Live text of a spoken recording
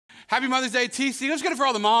Happy Mother's Day, TC. Let's get it for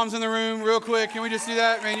all the moms in the room real quick. Can we just do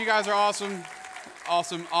that? Man, you guys are awesome.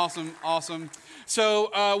 Awesome.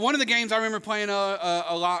 So one of the games I remember playing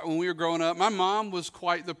a lot when we were growing up, my mom was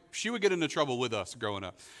she would get into trouble with us growing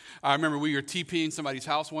up. I remember we were TPing somebody's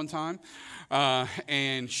house one time,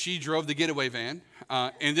 and she drove the getaway van,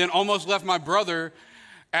 and then almost left my brother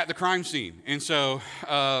at the crime scene. And so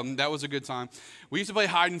that was a good time. We used to play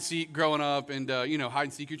hide and seek growing up, and hide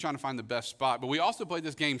and seek, you're trying to find the best spot. But we also played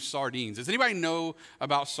this game, Sardines. Does anybody know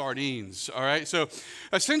about sardines? All right, so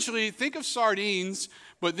essentially think of sardines,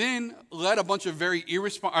 but then let a bunch of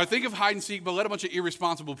think of hide and seek, but let a bunch of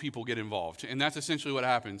irresponsible people get involved. And that's essentially what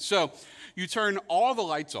happens. So you turn all the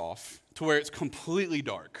lights off to where it's completely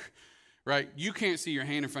dark, right? You can't see your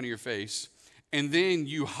hand in front of your face. And then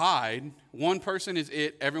you hide. One person is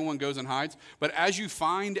it. Everyone goes and hides. But as you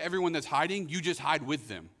find everyone that's hiding, you just hide with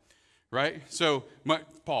them, right? So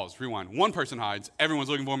pause, rewind. One person hides. Everyone's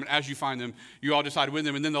looking for them. And as you find them, you all just hide with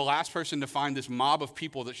them. And then the last person to find this mob of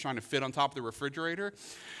people that's trying to fit on top of the refrigerator,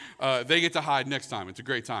 they get to hide next time. It's a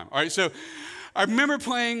great time. All right, so I remember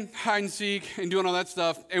playing hide and seek and doing all that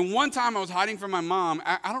stuff. And one time I was hiding from my mom.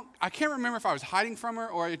 I can't remember if I was hiding from her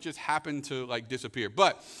or it just happened to disappear.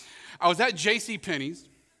 But I was at JCPenney's,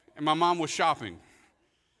 and my mom was shopping.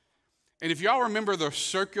 And if y'all remember the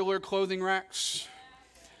circular clothing racks,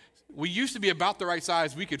 we used to be about the right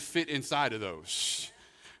size. We could fit inside of those,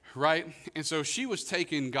 right? And so she was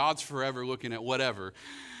taking God's forever looking at whatever.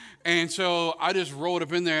 And so I just rolled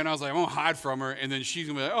up in there, and I was like, I'm going to hide from her. And then she's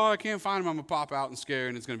going to be like, oh, I can't find him. I'm going to pop out and scare,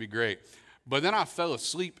 and it's going to be great. But then I fell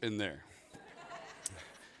asleep in there.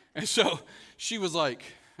 And so she was like,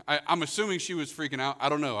 I'm assuming she was freaking out. I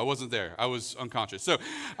don't know. I wasn't there. I was unconscious. So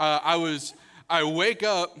I wake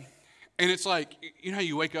up, and it's like, you know how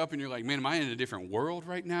you wake up and you're like, man, am I in a different world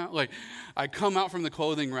right now? Like, I come out from the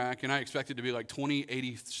clothing rack, and I expect it to be like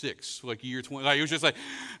 2086, like year 20. Like, it was just like,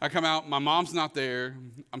 I come out, my mom's not there.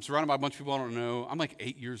 I'm surrounded by a bunch of people I don't know. I'm like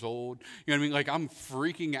 8 years old. You know what I mean? Like, I'm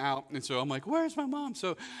freaking out. And so I'm like, where's my mom?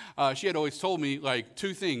 So she had always told me, like,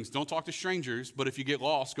 two things. Don't talk to strangers, but if you get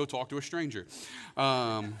lost, go talk to a stranger.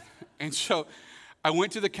 And so I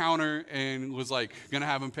went to the counter and was like going to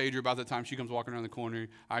have him page her about the time she comes walking around the corner.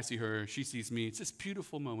 I see her. She sees me. It's this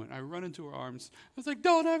beautiful moment. I run into her arms. I was like,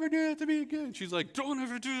 don't ever do that to me again. She's like, don't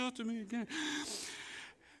ever do that to me again.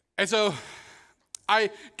 And so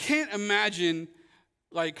I can't imagine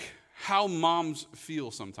how moms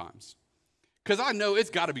feel sometimes. Because I know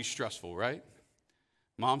it's got to be stressful, right?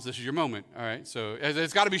 Moms, this is your moment. All right. So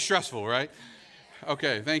it's got to be stressful, right?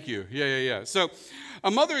 Okay, thank you. Yeah. So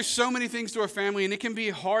a mother is so many things to her family, and it can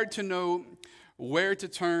be hard to know where to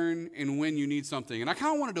turn and when you need something. And I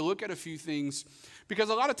kind of wanted to look at a few things because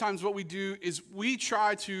a lot of times what we do is we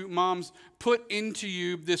try to, moms, put into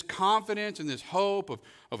you this confidence and this hope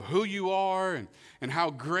of who you are and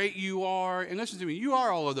how great you are. And listen to me, you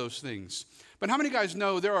are all of those things. But how many guys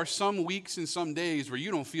know there are some weeks and some days where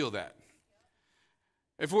you don't feel that?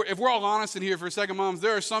 If we're all honest in here for a second, moms,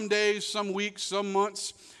 there are some days, some weeks, some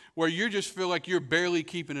months where you just feel like you're barely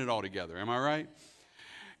keeping it all together. Am I right?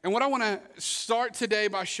 And what I want to start today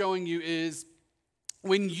by showing you is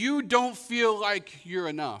when you don't feel like you're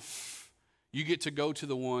enough, you get to go to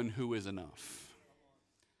the one who is enough.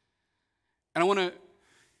 And I want to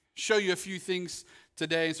show you a few things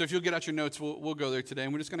today. And so if you'll get out your notes, we'll go there today.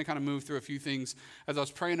 And we're just going to kind of move through a few things as I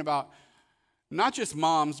was praying about not just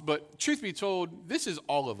moms, but truth be told, this is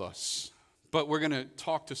all of us. But we're going to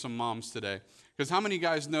talk to some moms today. Because how many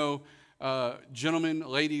guys know, gentlemen,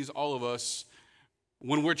 ladies, all of us,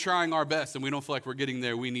 when we're trying our best and we don't feel like we're getting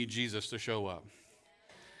there, we need Jesus to show up.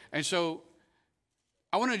 And so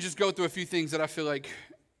I want to just go through a few things that I feel like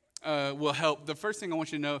will help. The first thing I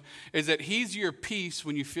want you to know is that he's your peace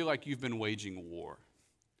when you feel like you've been waging war.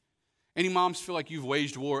 Any moms feel like you've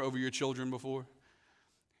waged war over your children before?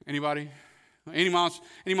 Anybody? Any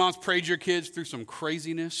moms prayed your kids through some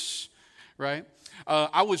craziness, right?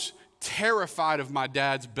 I was terrified of my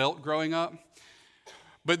dad's belt growing up.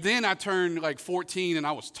 But then I turned 14 and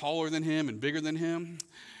I was taller than him and bigger than him.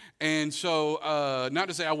 And so, not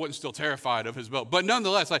to say I wasn't still terrified of his belt, but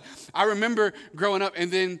nonetheless, I remember growing up.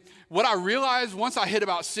 And then what I realized once I hit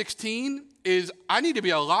about 16 is I need to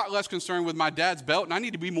be a lot less concerned with my dad's belt, and I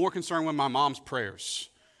need to be more concerned with my mom's prayers.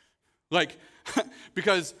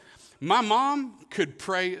 Because my mom could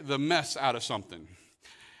pray the mess out of something.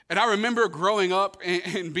 And I remember growing up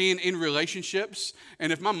and being in relationships,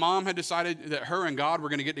 and if my mom had decided that her and God were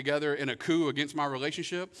going to get together in a coup against my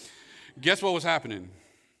relationship, guess what was happening?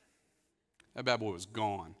 That bad boy was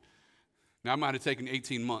gone. Now, it might have taken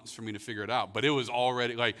 18 months for me to figure it out, but it was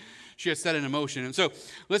already like she had set it in motion. And so,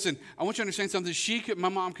 listen, I want you to understand something. My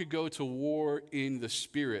mom could go to war in the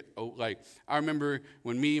spirit. Oh, like, I remember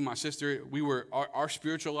when me and my sister, our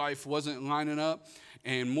spiritual life wasn't lining up.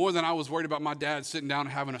 And more than I was worried about my dad sitting down and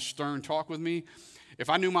having a stern talk with me, if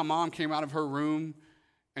I knew my mom came out of her room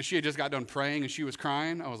and she had just got done praying and she was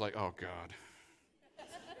crying, I was like, oh, God.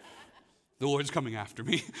 The Lord's coming after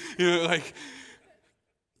me.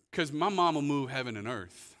 Because my mom will move heaven and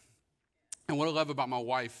earth. And what I love about my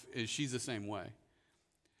wife is she's the same way.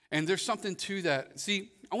 And there's something to that. See,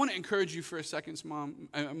 I want to encourage you for a second,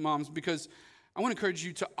 moms, because I want to encourage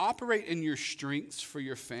you to operate in your strengths for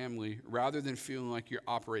your family rather than feeling like you're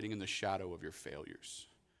operating in the shadow of your failures.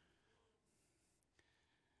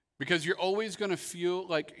 Because you're always going to feel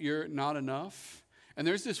like you're not enough. And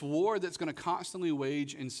there's this war that's going to constantly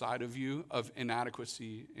wage inside of you of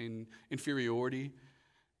inadequacy and inferiority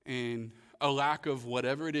and a lack of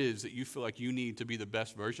whatever it is that you feel like you need to be the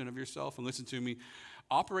best version of yourself. And listen to me,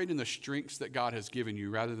 operate in the strengths that God has given you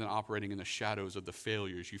rather than operating in the shadows of the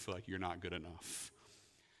failures you feel like you're not good enough.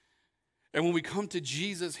 And when we come to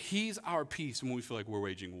Jesus, he's our peace when we feel like we're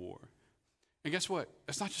waging war. And guess what?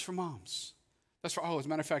 It's not just for moms. That's for all. As a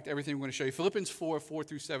matter of fact, everything we're going to show you. Philippians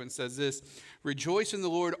 4:4-7 says this, rejoice in the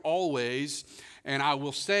Lord always, and I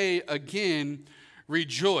will say again,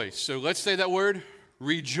 rejoice. So let's say that word,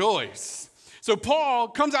 rejoice. So Paul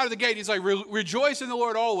comes out of the gate. He's like, rejoice in the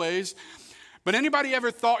Lord always. But anybody ever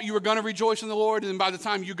thought you were going to rejoice in the Lord, and then by the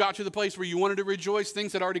time you got to the place where you wanted to rejoice,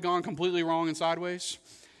 things had already gone completely wrong and sideways?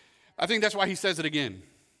 I think that's why he says it again,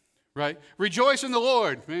 right? Rejoice in the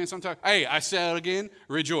Lord. Man, sometimes, hey, I said it again,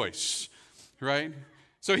 rejoice, right?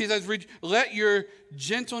 So he says, let your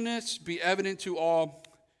gentleness be evident to all.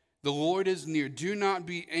 The Lord is near. Do not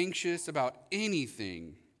be anxious about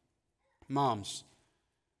anything. Moms,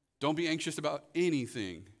 don't be anxious about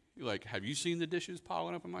anything. You're like, have you seen the dishes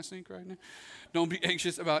piling up in my sink right now? Don't be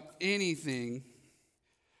anxious about anything.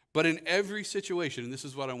 But in every situation, and this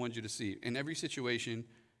is what I want you to see, in every situation,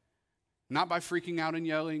 not by freaking out and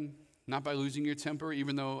yelling, not by losing your temper,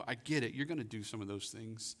 even though I get it, you're going to do some of those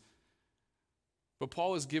things. But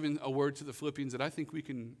Paul has given a word to the Philippians that I think we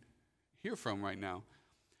can hear from right now.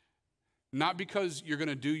 Not because you're going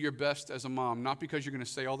to do your best as a mom, not because you're going to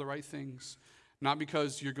say all the right things, not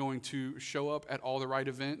because you're going to show up at all the right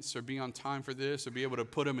events or be on time for this or be able to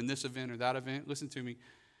put them in this event or that event. Listen to me.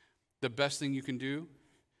 The best thing you can do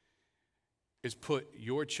is put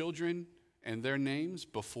your children and their names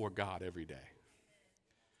before God every day.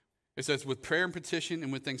 It says, with prayer and petition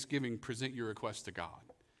and with thanksgiving, present your request to God.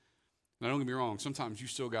 Now, don't get me wrong. Sometimes you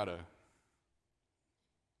still got to,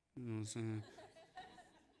 you know what I'm saying?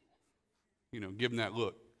 Give them that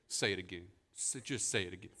look. Say it again. Just say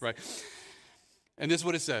it again, right? And this is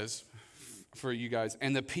what it says for you guys.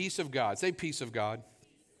 And the peace of God, say peace of God,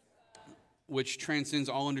 which transcends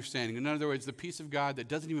all understanding. In other words, the peace of God that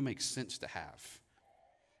doesn't even make sense to have.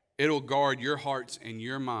 It'll guard your hearts and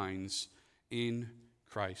your minds in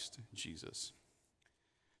Christ Jesus.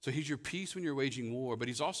 So he's your peace when you're waging war, but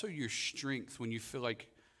he's also your strength when you feel like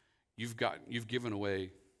you've given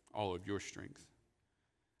away all of your strength.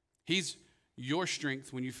 He's your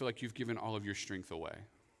strength when you feel like you've given all of your strength away.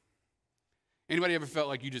 Anybody ever felt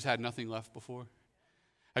like you just had nothing left before?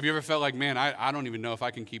 Have you ever felt like, man, I don't even know if I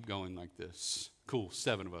can keep going like this? Cool,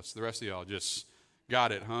 7 of us. The rest of y'all just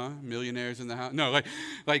got it, huh? Millionaires in the house? No,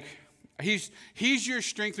 like he's your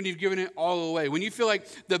strength when you've given it all away. When you feel like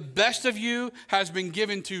the best of you has been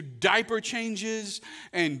given to diaper changes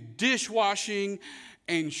and dishwashing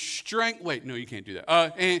and strength. Wait, no, you can't do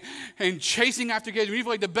that. And chasing after kids. When you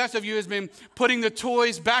feel like the best of you has been putting the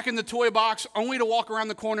toys back in the toy box only to walk around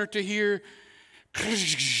the corner to hear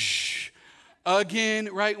again,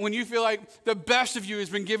 right? When you feel like the best of you has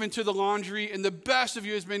been given to the laundry and the best of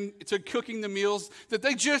you has been to cooking the meals that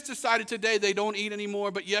they just decided today they don't eat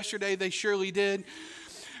anymore, but yesterday they surely did.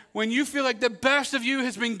 When you feel like the best of you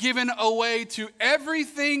has been given away to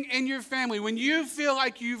everything in your family, when you feel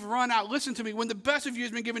like you've run out, listen to me, when the best of you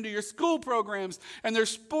has been given to your school programs and their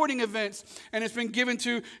sporting events, and it's been given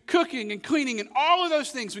to cooking and cleaning and all of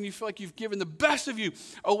those things, when you feel like you've given the best of you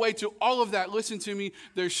away to all of that, listen to me,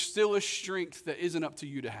 there's still a strength that isn't up to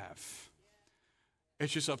you to have.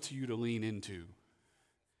 It's just up to you to lean into.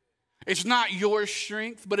 It's not your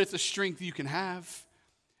strength, but it's a strength you can have.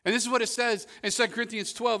 And this is what it says in 2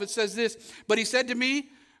 Corinthians 12. It says this, but he said to me,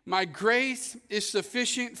 my grace is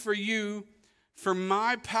sufficient for you, for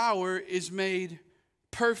my power is made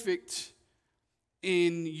perfect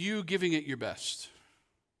in you giving it your best.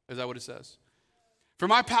 Is that what it says? For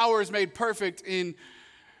my power is made perfect in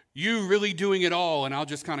you really doing it all, and I'll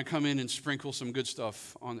just kind of come in and sprinkle some good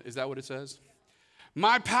stuff on. Is that what it says?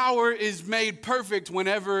 My power is made perfect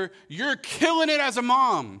whenever you're killing it as a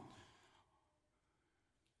mom.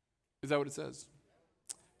 Is that what it says?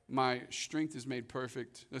 My strength is made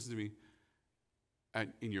perfect, listen to me,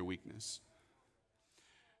 in your weakness.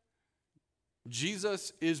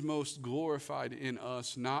 Jesus is most glorified in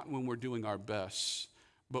us, not when we're doing our best,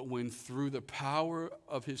 but when through the power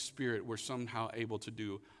of his Spirit, we're somehow able to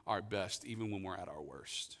do our best, even when we're at our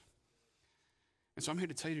worst. And so I'm here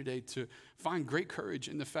to tell you today to find great courage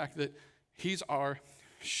in the fact that he's our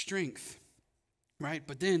strength, right?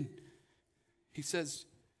 But then he says,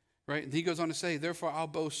 right, and he goes on to say, therefore I'll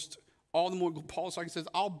boast all the more. Paul says,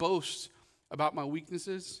 I'll boast about my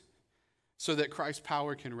weaknesses so that Christ's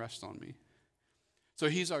power can rest on me. So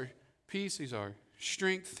he's our peace, he's our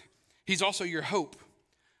strength. He's also your hope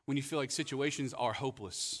when you feel like situations are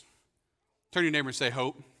hopeless. Turn to your neighbor and say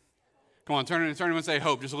hope. Come on, turn to him and say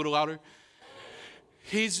hope, just a little louder.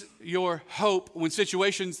 He's your hope when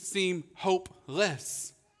situations seem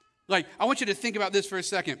hopeless. Like, I want you to think about this for a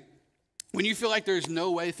second. When you feel like there's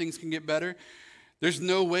no way things can get better, there's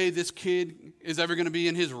no way this kid is ever going to be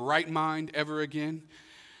in his right mind ever again.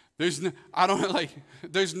 There's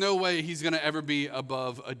no way he's going to ever be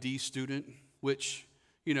above a D student, which,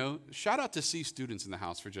 you know, shout out to C students in the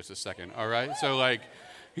house for just a second, all right? So, like,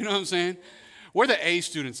 you know what I'm saying? Where the A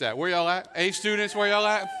students at? Where y'all at? A students, where y'all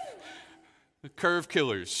at? The curve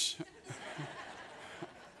killers.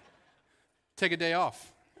 Take a day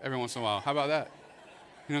off every once in a while. How about that?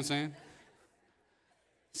 You know what I'm saying?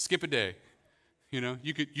 Skip a day. You know,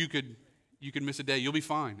 you could miss a day. You'll be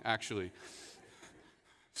fine, actually.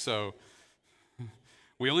 So,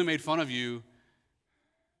 we only made fun of you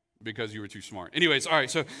because you were too smart. Anyways, all right,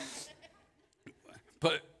 so,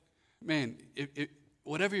 but, man,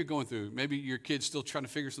 whatever you're going through, maybe your kid's still trying to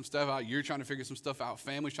figure some stuff out, you're trying to figure some stuff out,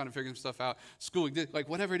 family's trying to figure some stuff out, school, like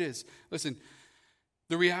whatever it is. Listen,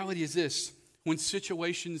 the reality is this: when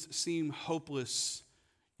situations seem hopeless,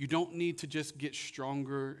 you don't need to just get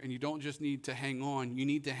stronger, and you don't just need to hang on. You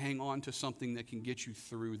need to hang on to something that can get you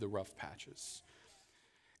through the rough patches.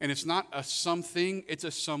 And it's not a something, it's a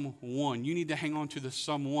someone. You need to hang on to the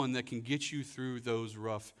someone that can get you through those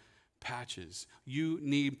rough patches. You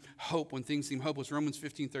need hope when things seem hopeless. Romans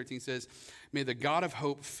 15:13 says, may the God of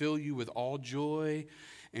hope fill you with all joy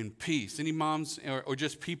and peace. Any moms or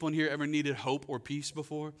just people in here ever needed hope or peace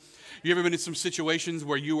before? You ever been in some situations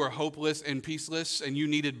where you were hopeless and peaceless and you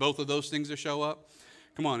needed both of those things to show up?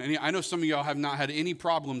 Come on, I know some of y'all have not had any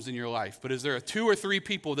problems in your life, but is there 2 or 3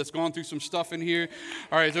 people that's gone through some stuff in here?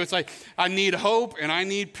 All right, so it's like, I need hope and I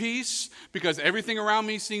need peace because everything around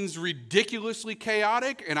me seems ridiculously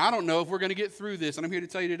chaotic, and I don't know if we're going to get through this. And I'm here to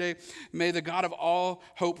tell you today, may the God of all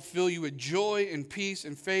hope fill you with joy and peace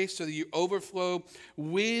and faith so that you overflow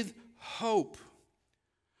with hope.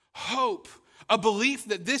 Hope, a belief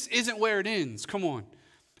that this isn't where it ends. Come on.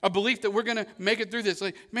 A belief that we're going to make it through this.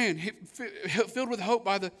 Like, man, filled with hope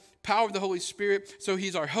by the power of the Holy Spirit. So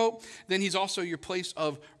he's our hope. Then he's also your place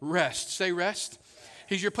of rest. Say rest.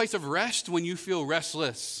 He's your place of rest when you feel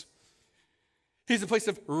restless. He's the place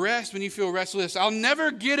of rest when you feel restless. I'll never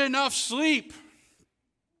get enough sleep.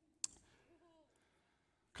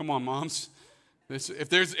 Come on, moms.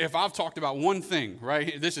 If I've talked about one thing, right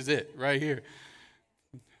here, this is it right here.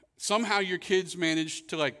 Somehow your kids manage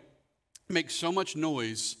to make so much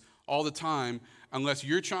noise all the time unless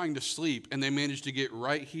you're trying to sleep and they manage to get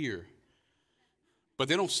right here. But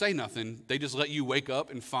they don't say nothing. They just let you wake up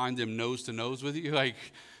and find them nose to nose with you. Like,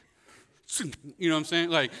 you know what I'm saying?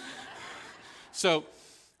 Like, so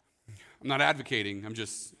I'm not advocating. I'm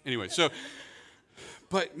just, anyway. So,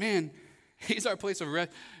 but man, he's our place of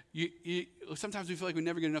rest. Sometimes we feel like we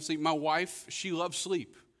never get enough sleep. My wife, she loves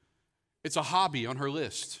sleep. It's a hobby on her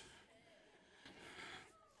list.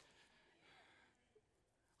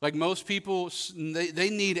 Like most people, they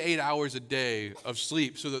need 8 hours a day of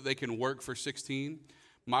sleep so that they can work for 16.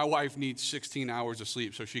 My wife needs 16 hours of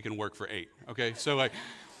sleep so she can work for 8, okay? So,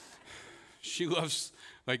 she loves,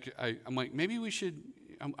 I'm like, maybe we should,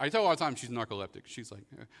 I tell her all the time she's narcoleptic. She's like,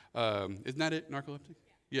 isn't that it, narcoleptic?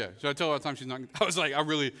 Yeah, so I tell her all the time she's not, I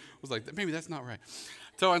really was like, maybe that's not right.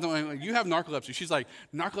 I tell her, I'm like, you have narcolepsy. She's like,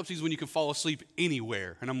 narcolepsy is when you can fall asleep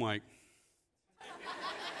anywhere. And I'm like,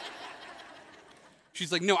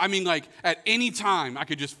 she's like, no, I mean at any time I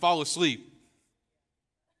could just fall asleep.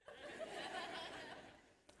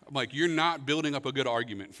 I'm like, you're not building up a good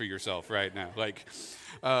argument for yourself right now.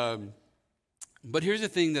 But here's the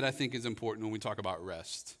thing that I think is important when we talk about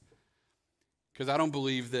rest. Because I don't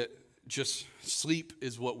believe that just sleep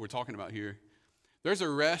is what we're talking about here. There's a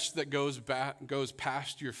rest that goes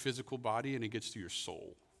past your physical body and it gets to your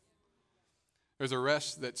soul. There's a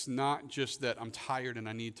rest that's not just that I'm tired and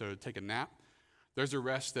I need to take a nap. There's a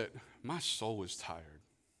rest that my soul is tired.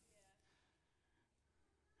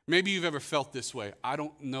 Maybe you've ever felt this way. I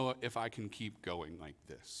don't know if I can keep going like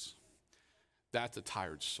this. That's a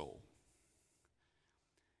tired soul.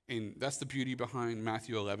 And that's the beauty behind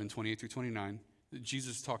Matthew 11, 28 through 29.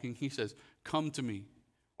 Jesus is talking, he says, come to me,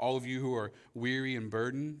 all of you who are weary and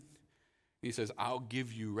burdened. He says, I'll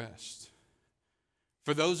give you rest.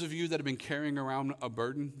 For those of you that have been carrying around a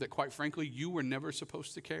burden that, quite frankly, you were never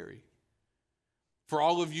supposed to carry. For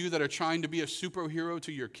all of you that are trying to be a superhero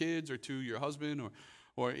to your kids or to your husband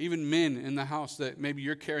or even men in the house that maybe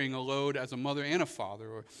you're carrying a load as a mother and a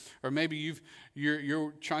father, or maybe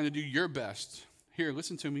you're trying to do your best. Here,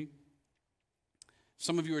 listen to me.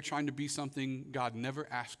 Some of you are trying to be something God never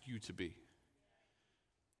asked you to be.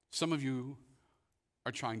 Some of you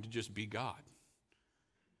are trying to just be God.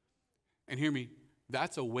 And hear me,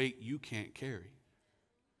 that's a weight you can't carry.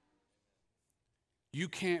 You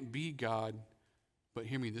can't be God, but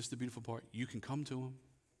hear me, this is the beautiful part. You can come to him.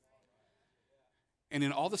 And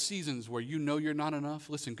in all the seasons where you know you're not enough,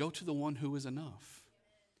 listen, go to the one who is enough.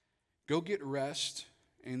 Go get rest.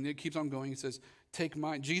 And it keeps on going. It says,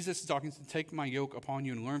 Jesus is talking, take my yoke upon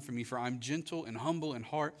you and learn from me, for I'm gentle and humble in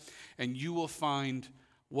heart, and you will find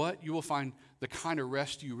what? You will find the kind of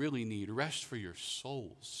rest you really need, rest for your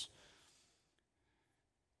souls.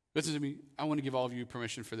 Listen to me. I want to give all of you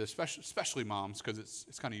permission for this, especially moms, because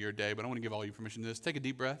it's kind of your day, but I want to give all of you permission to this. Take a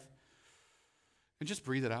deep breath and just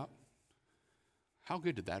breathe it out. How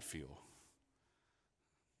good did that feel?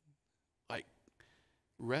 Like,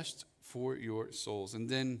 rest for your souls. And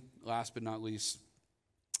then, last but not least,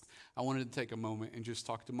 I wanted to take a moment and just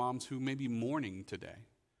talk to moms who may be mourning today.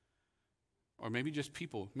 Or maybe just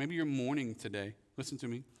people. Maybe you're mourning today. Listen to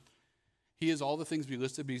me. He is all the things we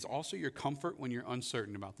listed, but he's also your comfort when you're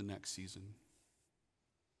uncertain about the next season.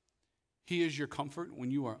 He is your comfort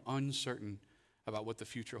when you are uncertain about what the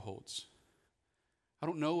future holds. I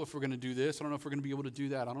don't know if we're going to do this. I don't know if we're going to be able to do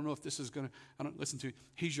that. I don't know if this is going to, listen to me.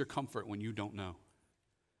 He's your comfort when you don't know.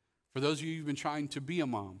 For those of you who've been trying to be a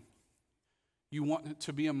mom, you want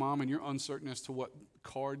to be a mom and you're uncertain as to what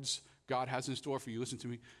cards God has in store for you. Listen to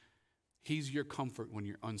me. He's your comfort when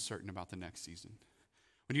you're uncertain about the next season.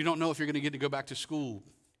 When you don't know if you're going to get to go back to school,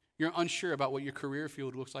 you're unsure about what your career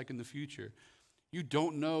field looks like in the future. You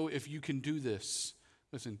don't know if you can do this.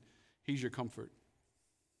 Listen, he's your comfort.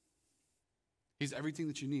 He's everything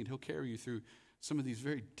that you need. He'll carry you through some of these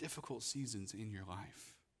very difficult seasons in your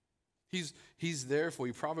life. He's there for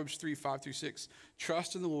you. Proverbs 3, 5 through 6.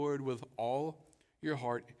 Trust in the Lord with all your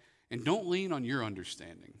heart and don't lean on your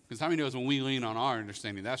understanding. Because how many knows when we lean on our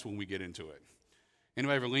understanding, that's when we get into it.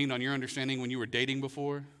 Anybody ever leaned on your understanding when you were dating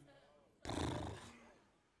before?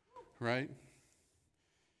 Right?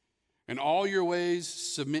 In all your ways,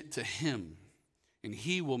 submit to him, and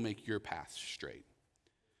he will make your path straight.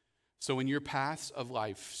 So when your paths of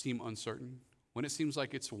life seem uncertain, when it seems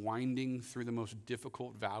like it's winding through the most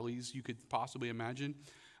difficult valleys you could possibly imagine,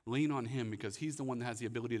 lean on him because he's the one that has the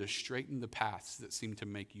ability to straighten the paths that seem to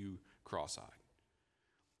make you cross-eyed.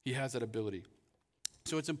 He has that ability.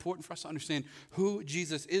 So it's important for us to understand who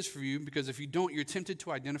Jesus is for you, because if you don't, you're tempted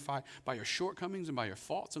to identify by your shortcomings and by your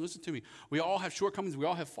faults. And listen to me, we all have shortcomings, we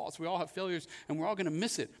all have faults, we all have failures, and we're all going to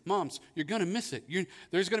miss it. Moms, you're going to miss it.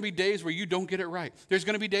 There's going to be days where you don't get it right. There's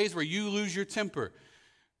going to be days where you lose your temper.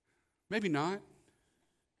 Maybe not.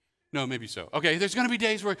 No, maybe so. Okay, there's going to be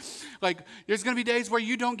days where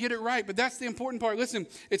you don't get it right, but that's the important part. Listen,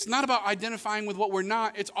 it's not about identifying with what we're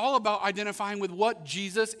not. It's all about identifying with what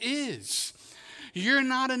Jesus is. You're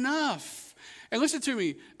not enough. And listen to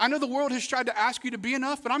me. I know the world has tried to ask you to be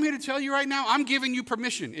enough, but I'm here to tell you right now, I'm giving you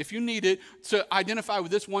permission, if you need it, to identify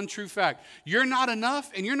with this one true fact. You're not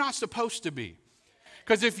enough, and you're not supposed to be.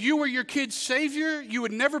 Because if you were your kid's savior, you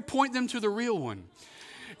would never point them to the real one.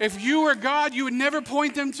 If you were God, you would never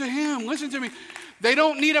point them to him. Listen to me. They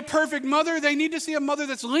don't need a perfect mother. They need to see a mother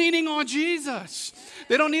that's leaning on Jesus.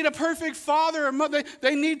 They don't need a perfect father or mother.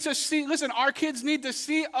 They need to see, listen, our kids need to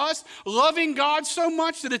see us loving God so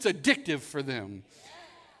much that it's addictive for them.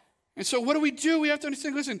 And so what do? We have to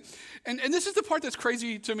understand, listen, and this is the part that's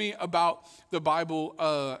crazy to me about the Bible.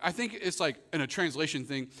 I think it's like in a translation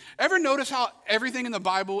thing. Ever notice how everything in the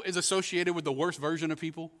Bible is associated with the worst version of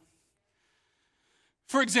people?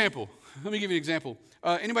 For example, let me give you an example.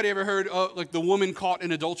 Anybody ever heard like the woman caught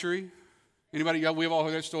in adultery? Anybody? We've all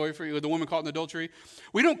heard that story for you. The woman caught in adultery.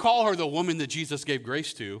 We don't call her the woman that Jesus gave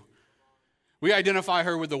grace to. We identify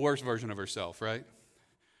her with the worst version of herself, right?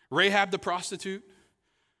 Rahab the prostitute.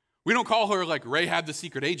 We don't call her like Rahab the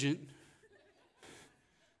secret agent.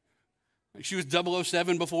 Like she was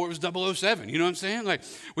 007 before it was 007. You know what I'm saying? Like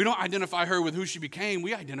we don't identify her with who she became.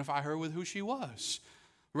 We identify her with who she was,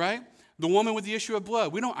 right? The woman with the issue of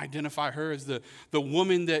blood. We don't identify her as the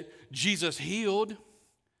woman that Jesus healed.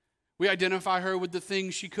 We identify her with the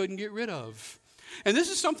things she couldn't get rid of. And this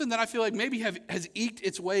is something that I feel like maybe has eked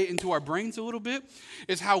its way into our brains a little bit,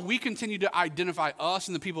 is how we continue to identify us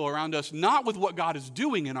and the people around us, not with what God is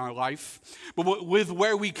doing in our life, but with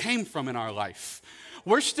where we came from in our life.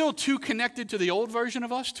 We're still too connected to the old version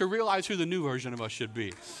of us to realize who the new version of us should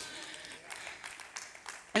be.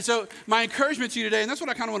 And so my encouragement to you today, and that's what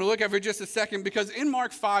I kind of want to look at for just a second, because in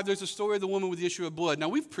Mark 5, there's a story of the woman with the issue of blood. Now,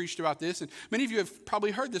 we've preached about this, and many of you have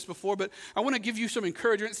probably heard this before, but I want to give you some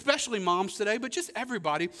encouragement, especially moms today, but just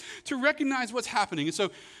everybody, to recognize what's happening. And so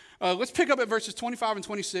let's pick up at verses 25 and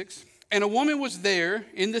 26. And a woman was there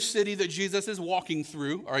in the city that Jesus is walking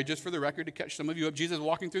through. All right, just for the record, to catch some of you up, Jesus is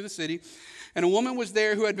walking through the city. And a woman was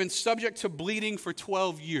there who had been subject to bleeding for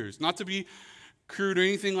 12 years. Not to be crude or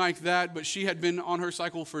anything like that, but she had been on her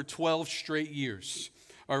cycle for 12 straight years,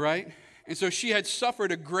 all right? And so she had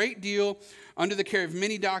suffered a great deal under the care of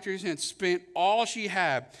many doctors and had spent all she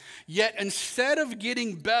had. Yet instead of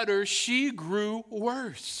getting better, she grew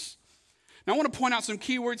worse. Now I want to point out some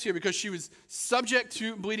key words here, because she was subject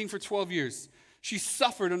to bleeding for 12 years. She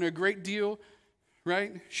suffered under a great deal,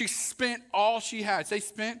 right? She spent all she had. Say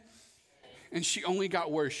spent. And she only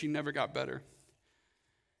got worse. She never got better.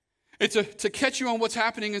 It's to catch you on what's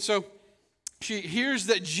happening. And so she hears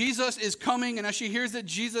that Jesus is coming. And as she hears that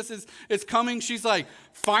Jesus is coming, she's like,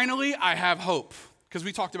 finally, I have hope. Because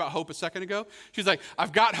we talked about hope a second ago. She's like,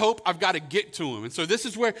 I've got hope. I've got to get to him. And so this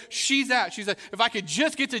is where she's at. She's like, if I could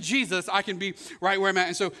just get to Jesus, I can be right where I'm at.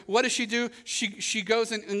 And so what does she do? She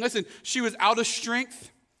goes and listen, she was out of strength.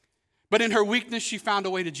 But in her weakness, she found a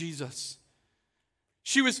way to Jesus.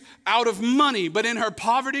 She was out of money, but in her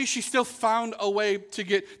poverty, she still found a way to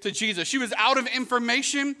get to Jesus. She was out of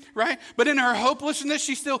information, right? But in her hopelessness,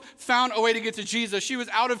 she still found a way to get to Jesus. She was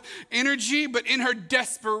out of energy, but in her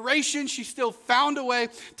desperation, she still found a way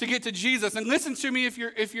to get to Jesus. And listen to me, if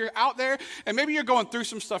you're out there, and maybe you're going through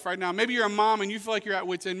some stuff right now. Maybe you're a mom and you feel like you're at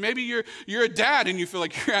wit's end. Maybe you're a dad and you feel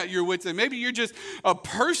like you're at your wit's end. Maybe you're just a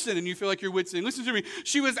person and you feel like you're wit's end. Listen to me.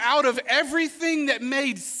 She was out of everything that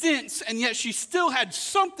made sense, and yet she still had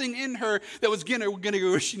something in her that was going to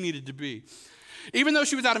go where she needed to be. Even though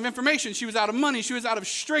she was out of information, she was out of money, she was out of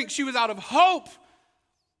strength, she was out of hope.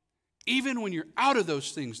 Even when you're out of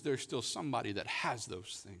those things, there's still somebody that has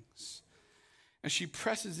those things. And she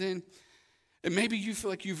presses in, and maybe you feel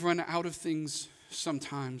like you've run out of things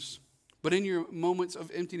sometimes, but in your moments of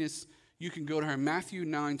emptiness, you can go to her. Matthew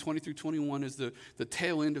 9, 20 through 21 is the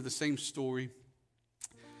tail end of the same story.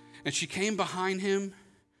 And she came behind him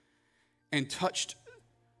and touched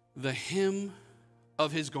the hem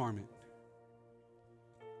of his garment.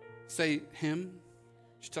 Say hem.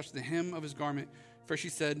 She touched the hem of his garment. First she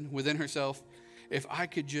said within herself, if I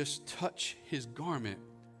could just touch his garment,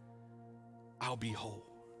 I'll be whole.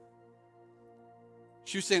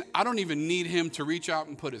 She was saying, I don't even need him to reach out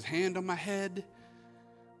and put his hand on my head.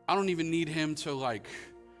 I don't even need him to like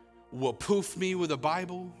wapoof me with a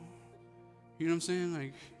Bible. You know what I'm saying?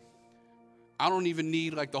 Like, I don't even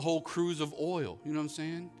need like the whole cruise of oil. You know what I'm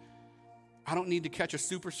saying? I don't need to catch a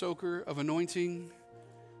super soaker of anointing.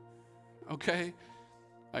 Okay?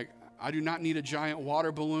 Like, I do not need a giant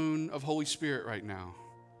water balloon of Holy Spirit right now.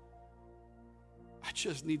 I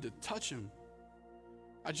just need to touch him.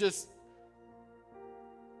 She's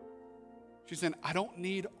saying, I don't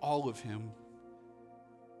need all of him,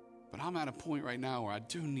 but I'm at a point right now where I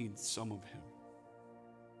do need some of him.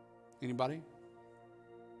 Anybody?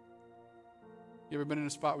 You ever been in a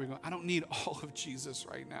spot where you're going, I don't need all of Jesus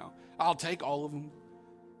right now. I'll take all of them.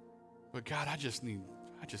 But God, I just need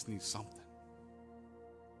something.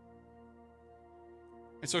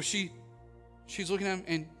 And so she's looking at him,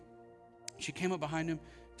 and she came up behind him,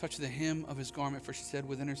 touched the hem of his garment, for she said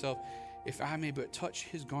within herself, if I may but touch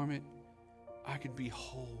his garment, I could be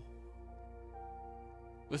whole.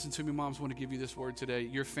 Listen to me, moms, I want to give you this word today.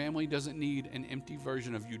 Your family doesn't need an empty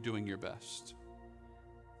version of you doing your best.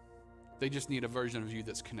 They just need a version of you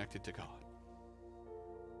that's connected to God.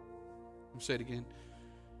 I'll say it again.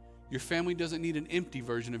 Your family doesn't need an empty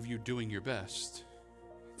version of you doing your best.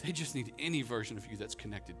 They just need any version of you that's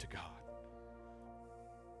connected to God.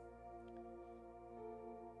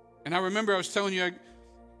 And I remember I was telling you,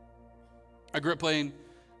 I grew up playing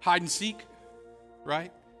hide and seek,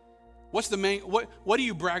 right? What do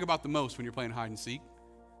you brag about the most when you're playing hide and seek?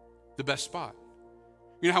 The best spot.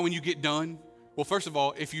 You know how when you get done, Well, first of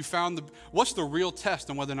all, if you found what's the real test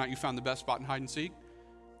on whether or not you found the best spot in hide and seek?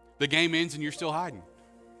 The game ends and you're still hiding.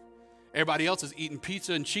 Everybody else is eating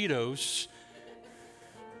pizza and Cheetos,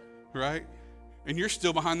 right? And you're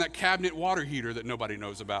still behind that cabinet water heater that nobody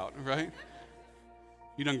knows about, right?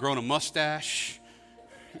 You done grown a mustache,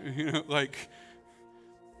 like.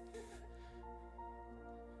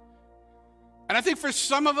 And I think for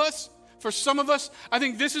some of us, I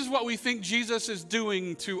think this is what we think Jesus is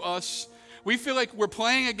doing to us. We feel like we're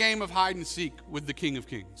playing a game of hide and seek with the King of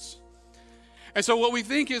Kings. And so what we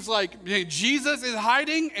think is like, Jesus is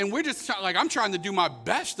hiding, and we're just like, I'm trying to do my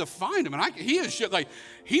best to find him. And he is like,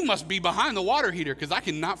 he must be behind the water heater because I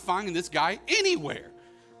cannot find this guy anywhere.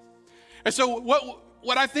 And so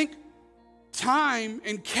what I think time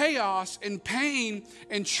and chaos and pain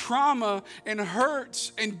and trauma and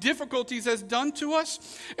hurts and difficulties has done to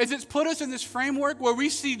us is it's put us in this framework where we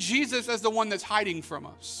see Jesus as the one that's hiding from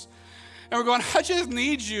us. And we're going, I just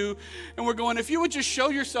need you. And we're going, if you would just show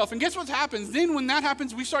yourself. And guess what happens? Then when that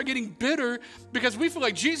happens, we start getting bitter because we feel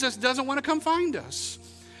like Jesus doesn't want to come find us.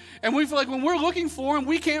 And we feel like when we're looking for him,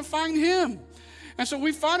 we can't find him. And so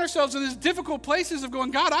we find ourselves in these difficult places of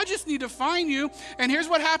going, God, I just need to find you. And here's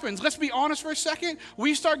what happens. Let's be honest for a second.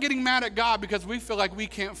 We start getting mad at God because we feel like we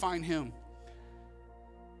can't find him.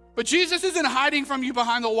 But Jesus isn't hiding from you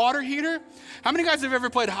behind the water heater. How many guys have ever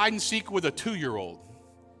played hide and seek with a 2-year-old?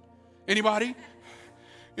 Anybody?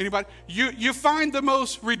 Anybody? You find the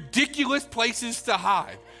most ridiculous places to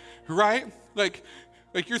hide, right? Like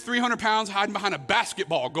you're 300 pounds hiding behind a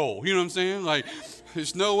basketball goal. You know what I'm saying? Like,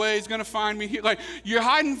 there's no way he's going to find me here. Like, you're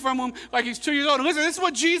hiding from him like he's 2 years old. And listen, this is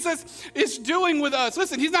what Jesus is doing with us.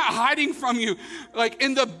 Listen, he's not hiding from you like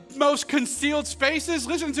in the most concealed spaces.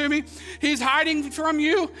 Listen to me. He's hiding from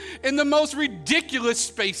you in the most ridiculous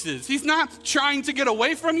spaces. He's not trying to get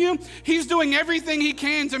away from you. He's doing everything he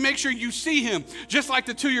can to make sure you see him, just like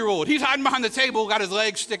the 2-year-old. He's hiding behind the table, got his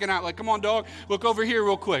legs sticking out. Like, come on, dog, look over here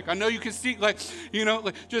real quick. I know you can see, like,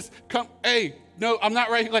 just come, hey. No, I'm not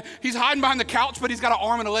right. Like, he's hiding behind the couch, but he's got an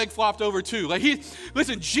arm and a leg flopped over too. Like,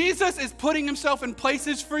 listen, Jesus is putting himself in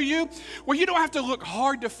places for you where you don't have to look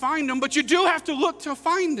hard to find him, but you do have to look to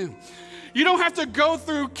find him. You don't have to go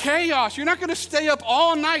through chaos. You're not going to stay up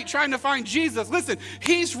all night trying to find Jesus. Listen,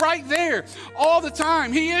 he's right there all the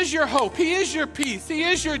time. He is your hope. He is your peace. He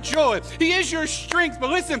is your joy. He is your strength. But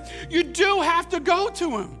listen, you do have to go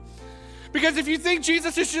to him. Because if you think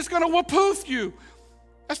Jesus is just going to whoopoof you,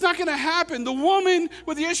 that's not going to happen. The woman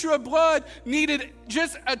with the issue of blood needed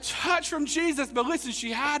just a touch from Jesus. But listen,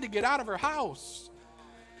 she had to get out of her house.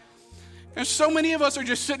 And so many of us are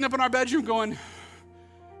just sitting up in our bedroom going,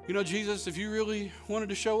 Jesus, if you really wanted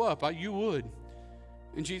to show up, you would.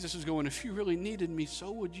 And Jesus is going, if you really needed me,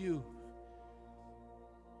 so would you.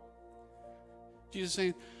 Jesus is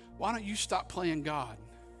saying, why don't you stop playing God?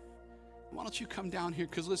 Why don't you come down here?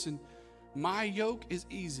 Because listen, my yoke is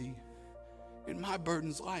easy and my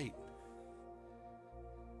burden's light.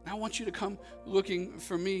 And I want you to come looking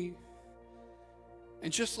for me.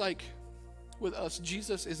 And just like with us,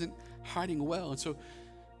 Jesus isn't hiding well. And so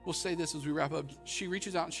we'll say this as we wrap up. She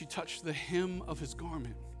reaches out and she touched the hem of his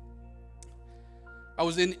garment. I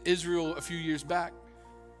was in Israel a few years back,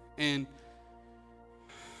 and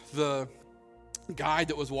the guide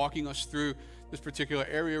that was walking us through this particular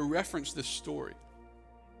area referenced this story.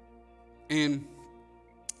 And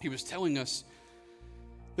he was telling us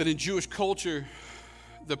that in Jewish culture,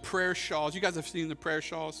 the prayer shawls, you guys have seen the prayer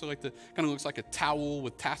shawls, so like kind of looks like a towel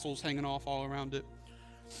with tassels hanging off all around it.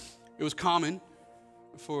 It was common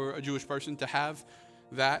for a Jewish person to have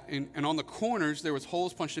that, and on the corners there was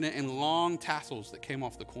holes punched in it and long tassels that came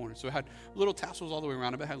off the corners. So it had little tassels all the way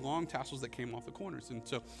around it, but it had long tassels that came off the corners. And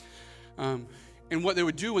so, and what they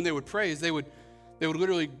would do when they would pray is they would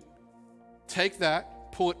literally take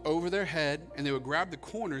that, pull it over their head, and they would grab the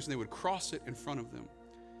corners and they would cross it in front of them.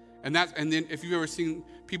 And then if you've ever seen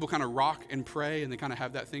people kind of rock and pray and they kind of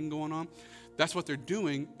have that thing going on, that's what they're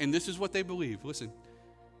doing. And this is what they believe. Listen,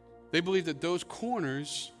 they believe that those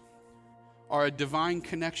corners are a divine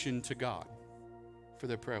connection to God for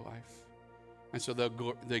their prayer life. And so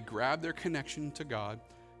they grab their connection to God,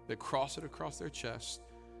 they cross it across their chest,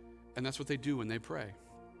 and that's what they do when they pray.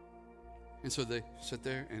 And so they sit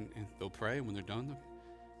there and they'll pray, and when they're done,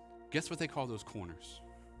 guess what they call those corners?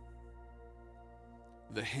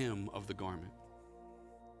 The hem of the garment.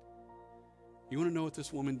 You want to know what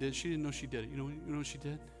this woman did? She didn't know she did it. You know what she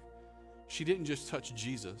did? She didn't just touch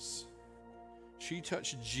Jesus. She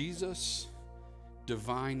touched Jesus'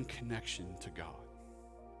 divine connection to God.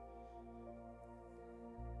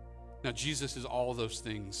 Now, Jesus is all those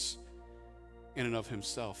things in and of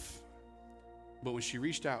himself. But when she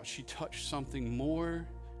reached out, she touched something more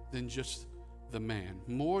than just the man,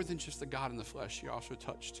 more than just the God in the flesh. She also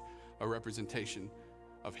touched a representation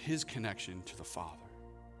of his connection to the Father.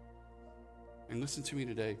 And listen to me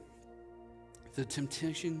today. The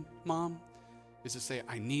temptation, Mom, is to say,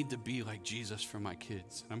 I need to be like Jesus for my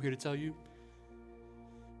kids. And I'm here to tell you,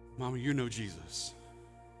 Mama, you're no Jesus.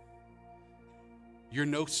 You're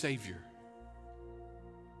no Savior.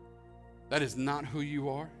 That is not who you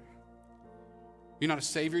are. You're not a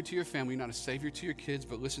Savior to your family. You're not a Savior to your kids.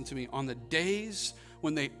 But listen to me. On the days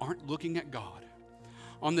when they aren't looking at God,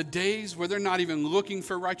 on the days where they're not even looking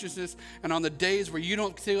for righteousness, and on the days where you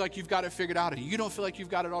don't feel like you've got it figured out and you don't feel like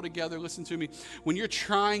you've got it all together, listen to me. When you're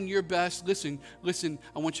trying your best, listen,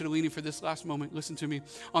 I want you to lean in for this last moment. Listen to me.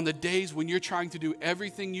 On the days when you're trying to do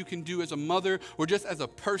everything you can do as a mother or just as a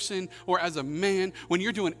person or as a man, when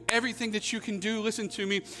you're doing everything that you can do, listen to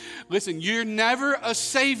me. Listen, you're never a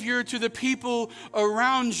savior to the people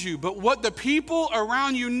around you. But what the people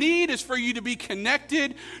around you need is for you to be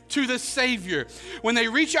connected to the Savior. When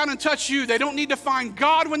they reach out and touch you, they don't need to find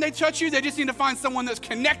God when they touch you. They just need to find someone that's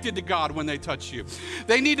connected to God when they touch you.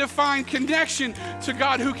 They need to find connection to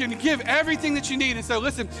God who can give everything that you need. And so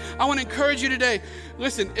listen, I want to encourage you today.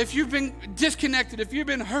 Listen, if you've been disconnected, if you've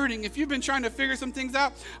been hurting, if you've been trying to figure some things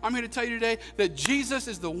out, I'm here to tell you today that Jesus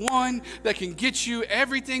is the one that can get you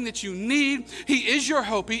everything that you need. He is your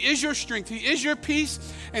hope. He is your strength. He is your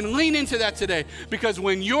peace. And lean into that today, because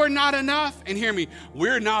when you're not enough, and hear me,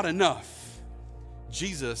 we're not enough.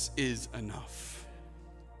 Jesus is enough.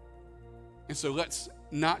 And so let's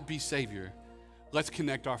not be Savior. Let's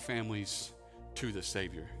connect our families to the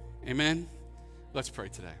Savior. Amen? Let's pray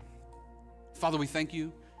today. Father, we thank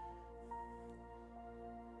you.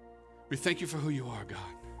 We thank you for who you are, God.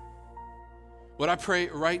 Lord, I pray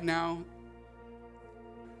right now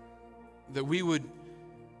that we would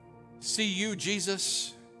see you,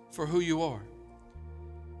 Jesus, for who you are.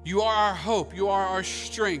 You are our hope. You are our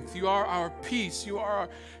strength. You are our peace. You are our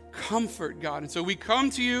comfort, God. And so we come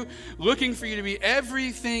to you looking for you to be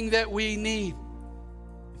everything that we need.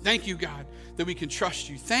 Thank you, God, that we can trust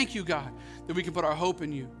you. Thank you, God, that we can put our hope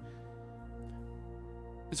in you.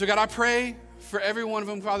 And so, God, I pray for every one of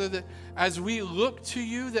them, Father, that as we look to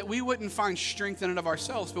you, that we wouldn't find strength in and of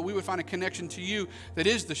ourselves, but we would find a connection to you that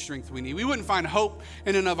is the strength we need. We wouldn't find hope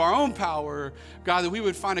in and of our own power, God, that we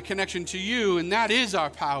would find a connection to you, and that is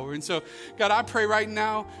our power. And so, God, I pray right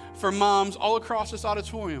now for moms all across this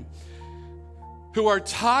auditorium who are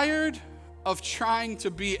tired of trying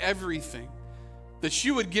to be everything, that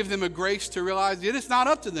you would give them a grace to realize that it's not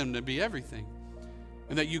up to them to be everything,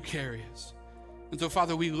 and that you carry us. And so,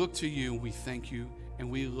 Father, we look to you, and we thank you,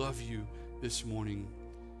 and we love you this morning.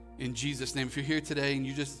 In Jesus' name, if you're here today and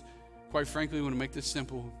you just, quite frankly, want to make this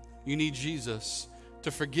simple, you need Jesus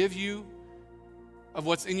to forgive you of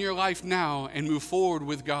what's in your life now and move forward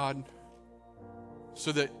with God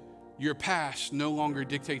so that your past no longer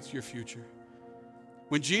dictates your future.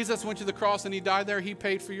 When Jesus went to the cross and he died there, he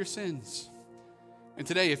paid for your sins. And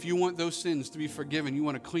today, if you want those sins to be forgiven, you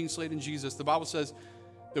want a clean slate in Jesus, the Bible says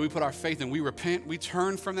that we put our faith in, we repent, we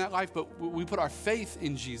turn from that life, but we put our faith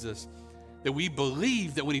in Jesus, that we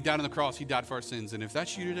believe that when he died on the cross, he died for our sins. And if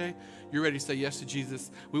that's you today, you're ready to say yes to Jesus,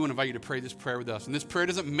 we want to invite you to pray this prayer with us. And this prayer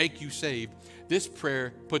doesn't make you saved. This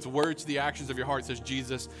prayer puts words to the actions of your heart. It says,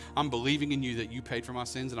 Jesus, I'm believing in you that you paid for my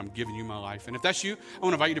sins and I'm giving you my life. And if that's you, I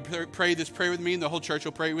want to invite you to pray this prayer with me, and the whole church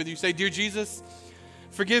will pray with you. Say, dear Jesus,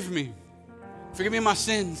 forgive me. Forgive me my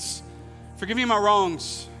sins. Forgive me my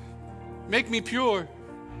wrongs. Make me pure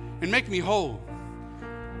and make me whole.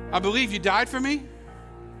 I believe you died for me,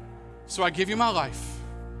 so I give you my life.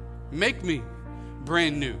 Make me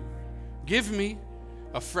brand new. Give me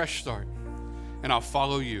a fresh start, and I'll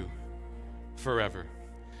follow you forever.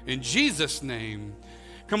 In Jesus' name,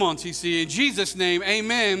 come on, TC. In Jesus' name,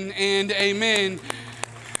 amen and amen.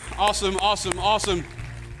 Awesome, awesome, awesome.